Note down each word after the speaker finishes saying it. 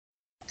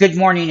Good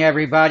morning,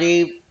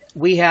 everybody.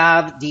 We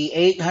have the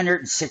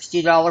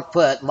 $860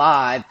 put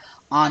live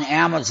on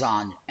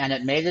Amazon, and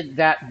it made it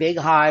that big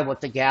high with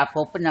the gap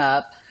open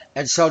up,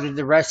 and so did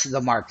the rest of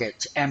the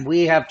markets. And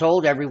we have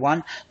told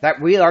everyone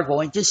that we are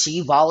going to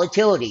see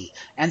volatility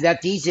and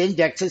that these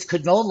indexes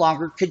could no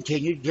longer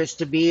continue just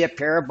to be a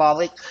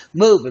parabolic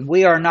move. And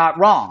we are not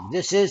wrong.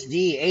 This is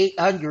the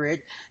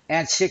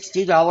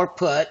 $860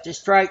 put. The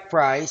strike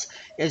price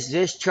is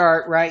this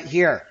chart right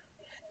here.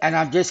 And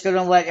I'm just going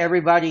to let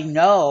everybody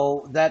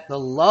know that the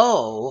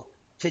low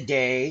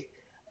today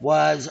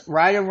was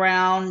right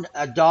around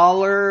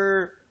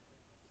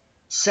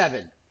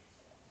 $1.07,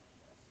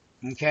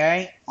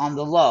 okay, on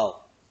the low.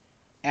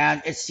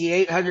 And it's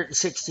the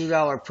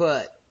 $860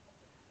 put.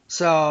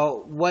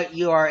 So what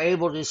you are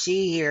able to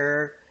see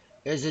here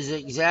is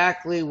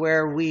exactly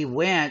where we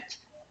went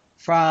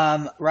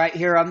from right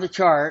here on the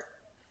chart.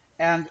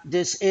 And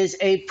this is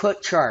a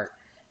put chart.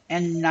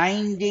 And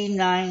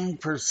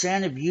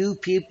 99% of you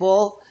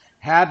people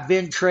have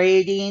been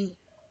trading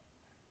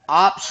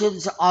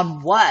options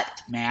on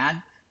what,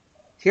 man?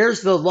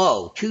 Here's the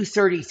low,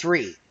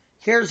 233.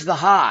 Here's the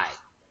high.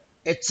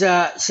 It's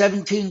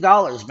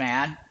 $17,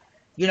 man.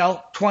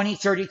 20,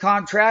 30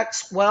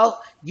 contracts.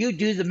 Well, you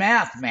do the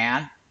math,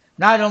 man.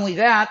 Not only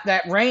that,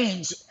 that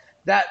range,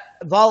 that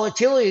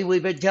volatility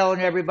we've been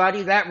telling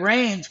everybody, that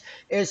range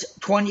is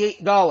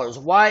 $28.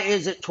 Why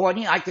is it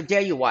 20? I can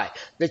tell you why.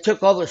 They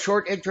took all the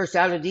short interest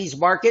out of these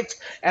markets,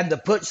 and the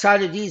put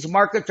side of these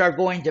markets are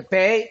going to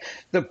pay.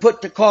 The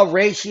put to call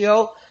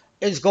ratio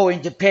is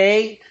going to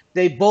pay.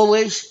 The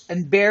bullish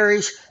and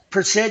bearish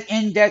percent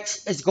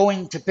index is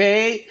going to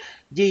pay.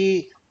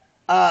 The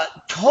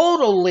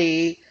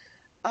totally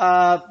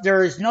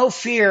there is no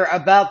fear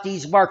about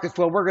these markets.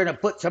 Well, we're going to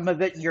put some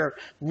of it in your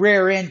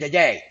rear end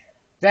today.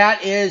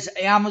 That is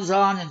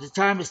Amazon, and the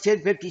time is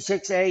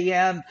 10:56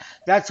 a.m.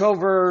 That's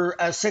over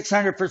a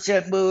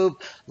 600% move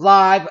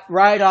live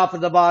right off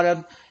of the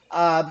bottom.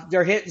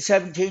 They're hitting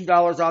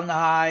 $17 on the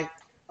high,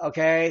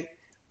 okay?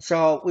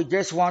 So we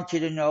just want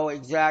you to know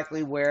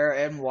exactly where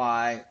and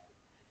why.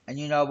 And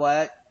you know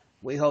what?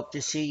 We hope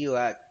to see you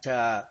at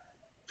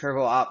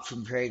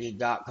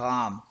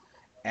turbooptiontrading.com.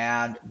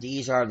 And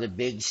these are the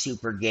big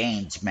super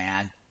gains,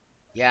 man.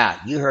 Yeah,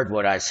 you heard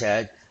what I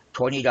said.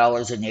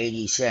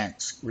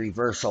 $20.80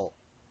 reversal.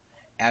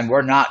 And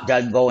we're not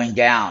done going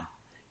down.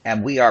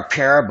 And we are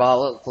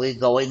parabolically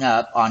going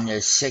up on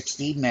this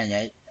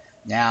 60-minute.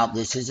 Now,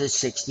 this is a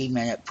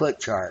 60-minute put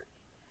chart.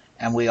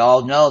 And we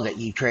all know that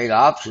you trade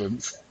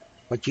options,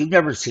 but you've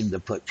never seen the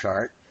put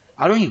chart.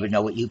 I don't even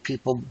know what you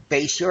people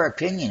base your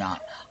opinion on.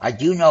 I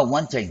do know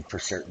one thing for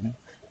certain,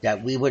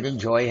 that we would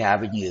enjoy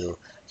having you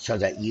so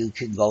that you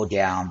can go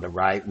down the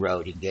right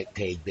road and get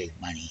paid big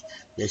money.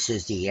 This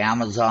is the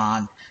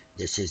Amazon.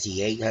 This is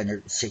the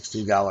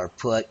 $860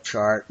 put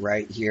chart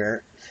right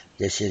here.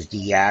 This is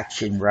the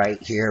action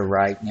right here,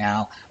 right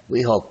now.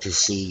 We hope to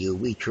see you.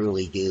 We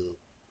truly do.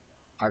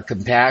 Our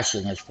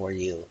compassion is for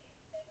you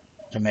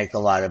to make a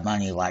lot of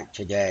money like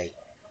today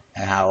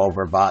and how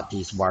overbought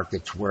these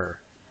markets were.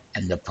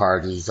 And the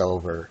party's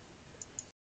over.